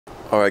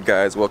Alright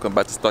guys, welcome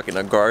back to Stuck in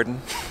a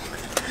Garden.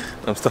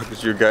 I'm stuck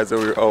with you guys, so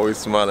we're always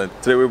smiling.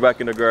 Today we're back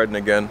in the garden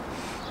again.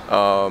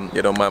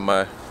 You don't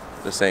mind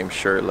the same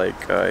shirt,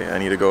 like I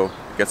need to go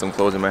get some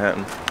clothes in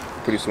Manhattan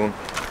pretty soon.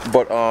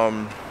 But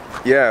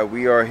yeah,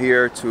 we are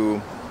here to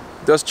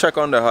just check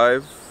on the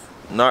hive.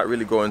 Not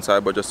really go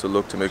inside, but just to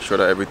look to make sure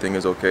that everything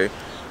is okay.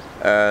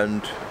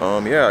 And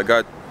yeah, I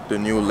got the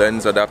new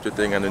lens adapter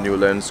thing and the new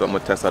lens, so I'm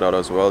gonna test that out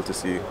as well to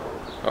see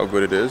how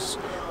good it is.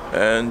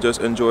 And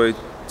just enjoy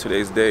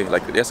today's day.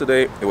 Like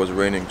yesterday it was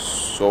raining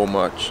so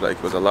much, like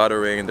it was a lot of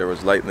rain, there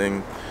was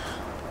lightning.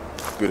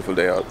 Beautiful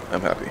day out,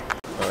 I'm happy.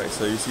 Alright,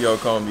 so you see how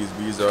calm these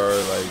bees are.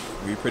 Like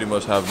we pretty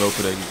much have no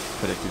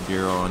protective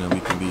gear on and we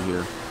can be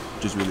here,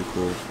 which is really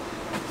cool.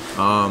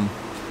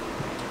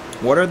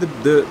 What are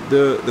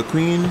the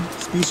queen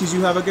species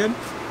you have again?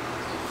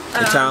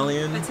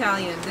 Italian?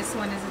 Italian. This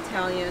one is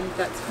Italian,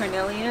 that's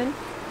Cornelian,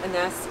 and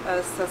that's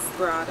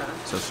Sagrada.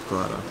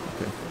 Sagrada,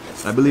 okay.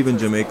 I believe in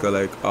Jamaica,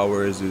 like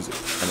ours is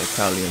an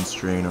Italian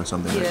strain or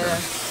something like that. Yeah, that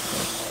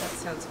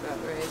sounds about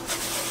right.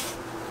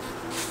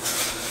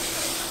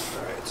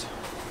 Alright,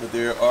 but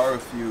there are a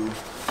few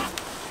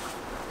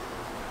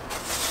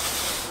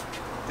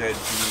dead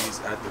bees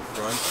at the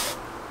front,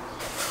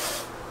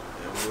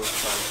 and we'll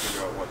try to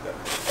figure out what that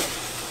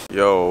means.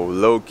 Yo,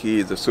 low-key,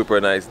 it's a super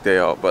nice day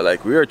out, but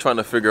like we are trying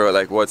to figure out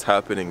like what's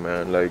happening,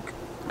 man. Like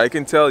I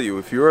can tell you,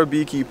 if you're a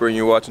beekeeper and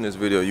you're watching this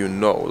video, you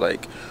know,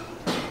 like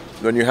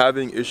when you're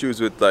having issues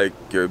with like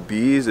your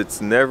bees, it's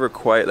never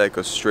quite like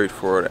a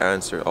straightforward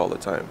answer all the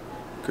time.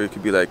 It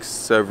could be like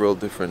several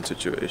different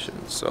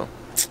situations. So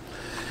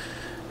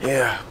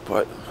yeah,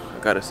 but I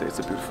gotta say it's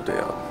a beautiful day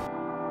out.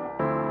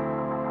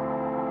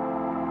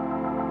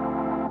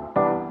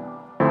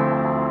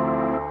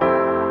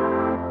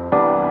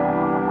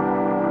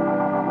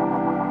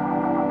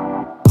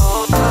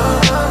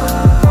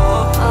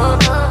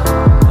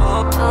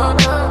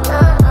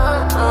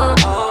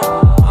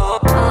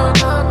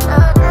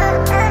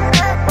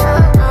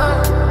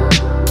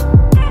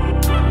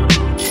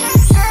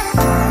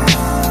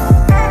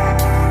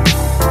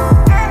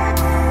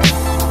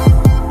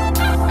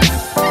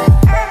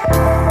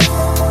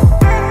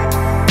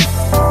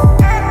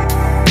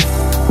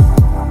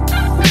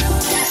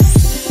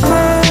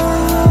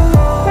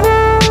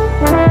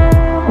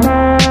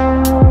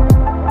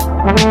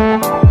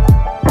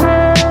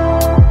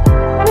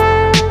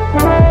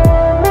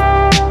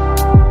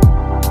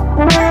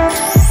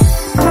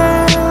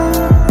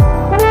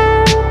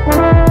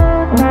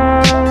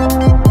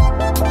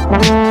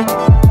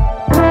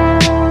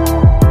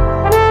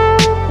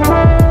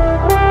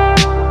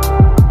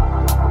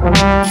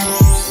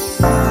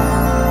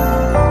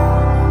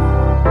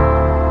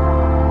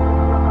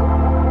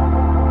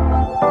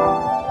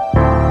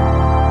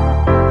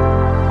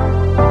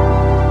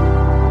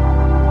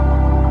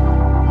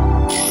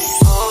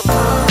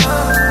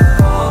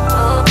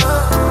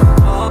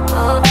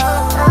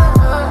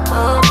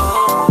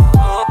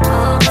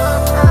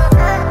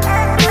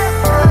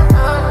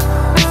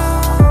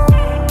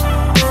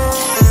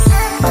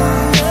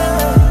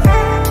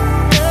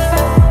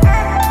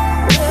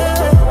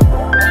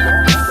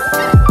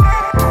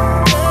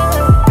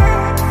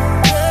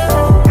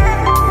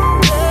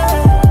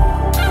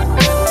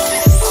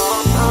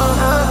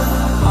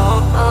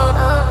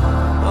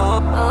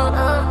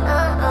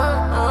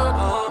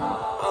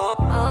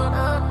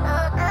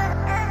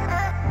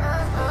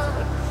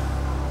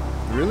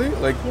 Really?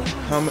 Like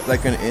how much?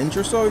 Like an inch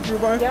or so it grew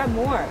by? Yeah,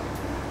 more.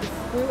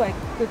 It grew like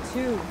good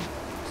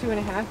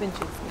 2.5 inches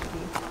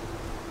maybe.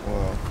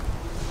 Wow.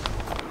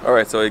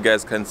 Alright, so you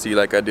guys can see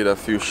like I did a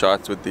few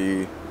shots with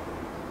the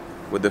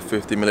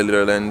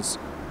 50mm lens.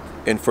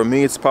 And for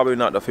me it's probably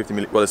not a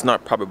 50mm, well it's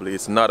not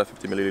a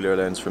 50mm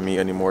lens for me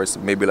anymore. It's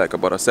maybe like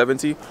about a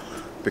 70,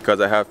 because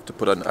I have to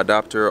put an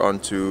adapter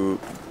onto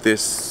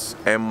this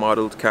M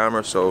modeled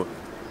camera, so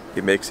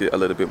it makes it a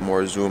little bit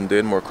more zoomed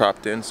in, more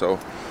cropped in. So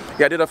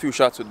yeah, I did a few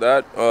shots with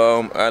that,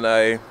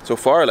 and so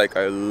far like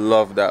I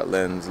love that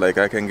lens. Like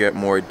I can get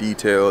more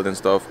detailed and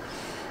stuff,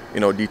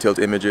 you know, detailed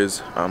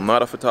images. I'm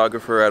not a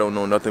photographer, I don't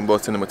know nothing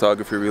about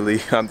cinematography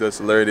really. I'm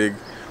just learning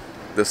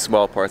the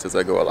small parts as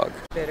I go along.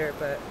 Bitter,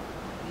 but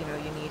you know,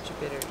 you need your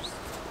bitters.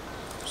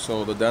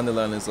 So the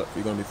dandelion is,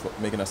 you're going to be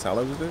making a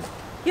salad with it?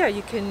 Yeah,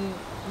 you can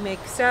make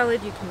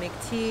salad, you can make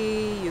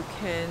tea, you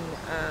can,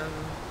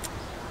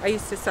 I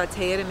used to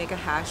saute it and make a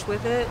hash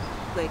with it,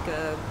 like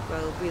a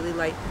really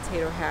light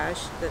potato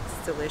hash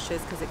that's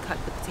delicious because the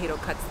potato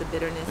cuts the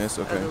bitterness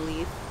of the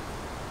leaf.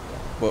 Yeah.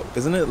 Well,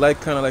 isn't it like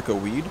kind of like a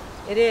weed?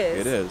 It is.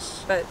 It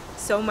is. But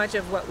so much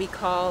of what we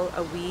call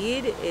a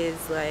weed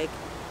is like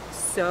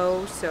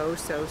so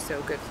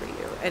good for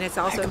you. And it's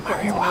also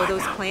important to know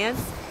those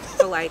plants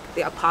for like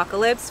the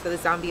apocalypse, for the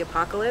zombie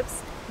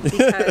apocalypse,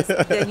 because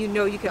then you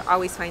know you can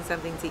always find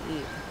something to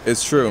eat.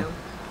 It's true. You know?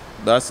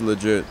 That's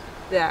legit.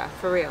 Yeah,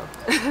 for real.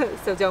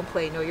 So don't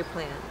play, know your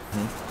plants.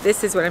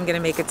 This is what I'm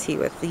gonna make a tea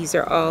with. These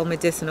are all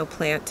medicinal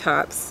plant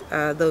tops.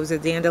 Those are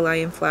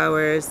dandelion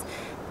flowers.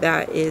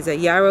 That is a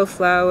yarrow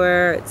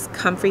flower. It's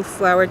comfrey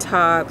flower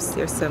tops.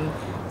 There's some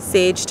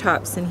sage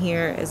tops in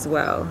here as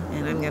well.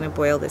 And I'm gonna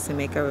boil this and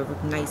make a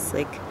nice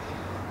like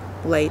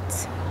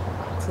light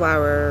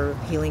flower,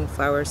 healing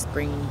flower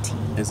spring tea.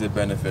 Is it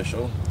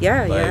beneficial?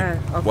 Yeah, like,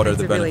 yeah. All what are kinds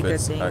the of really good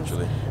benefits things.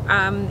 actually?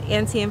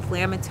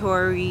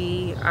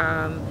 Anti-inflammatory.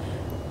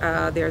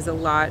 There's a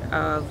lot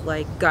of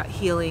like gut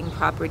healing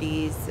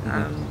properties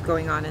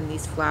going on in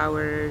these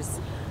flowers.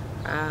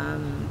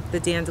 The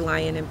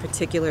dandelion in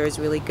particular is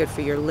really good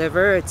for your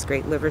liver. It's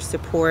great liver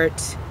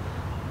support.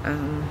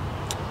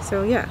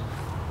 So yeah.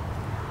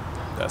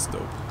 That's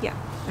dope. Yeah.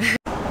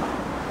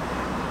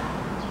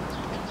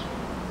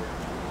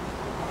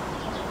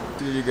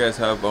 Do you guys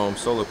have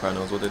solar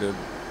panels? What they do?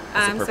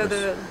 So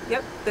the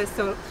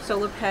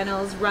solar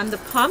panels run the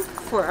pump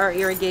for our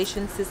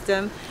irrigation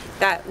system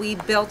that we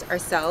built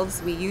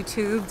ourselves. We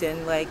YouTubed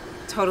and like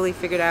totally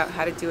figured out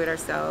how to do it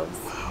ourselves.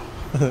 Wow.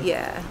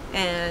 Yeah,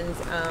 and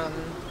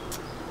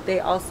they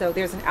also,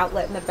 there's an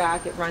outlet in the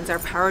back. It runs our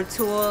power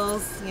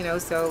tools, you know,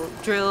 so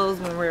drills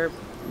when we're,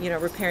 you know,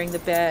 repairing the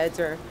beds,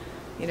 or,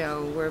 you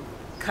know, we're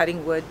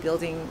cutting wood,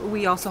 building.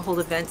 We also hold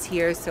events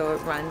here, so it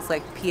runs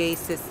like PA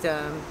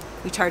system.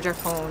 We charge our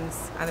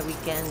phones on the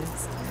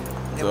weekends,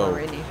 you know, when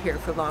we're in here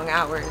for long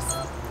hours.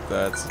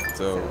 That's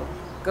dope.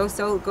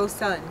 So go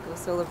sun, go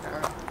solar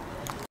power.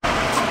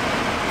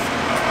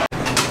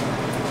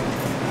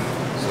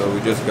 So we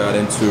just got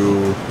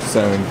into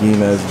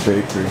Sarangina's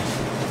bakery,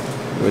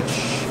 which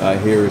I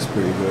hear is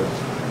pretty good.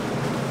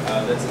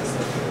 Alright, let's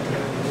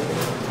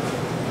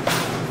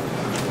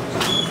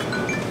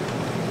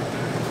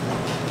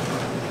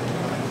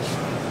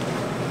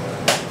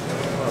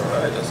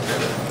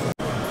get it.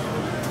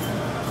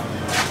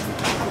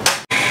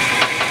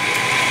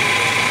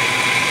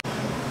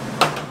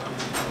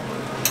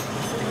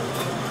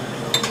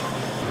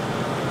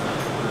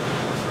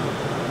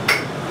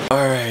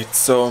 Alright,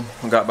 so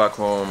I got back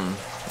home.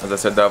 As I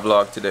said, that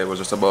vlog today was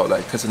just about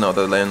like testing out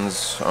the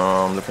lens,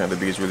 looking at the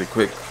beads really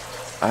quick.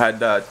 I had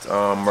that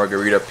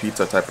margarita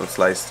pizza type of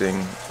slice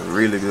thing,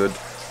 really good,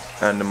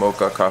 and the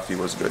mocha coffee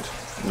was good.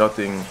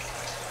 Nothing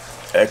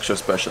extra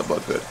special,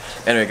 but good.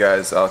 Anyway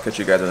guys, I'll catch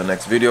you guys in the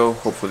next video.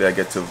 Hopefully I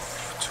get to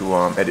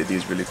edit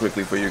these really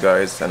quickly for you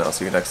guys, and I'll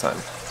see you next time.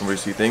 Remember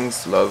to see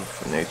things, love,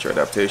 nature,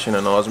 adaptation,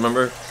 and always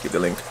remember, keep the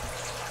link.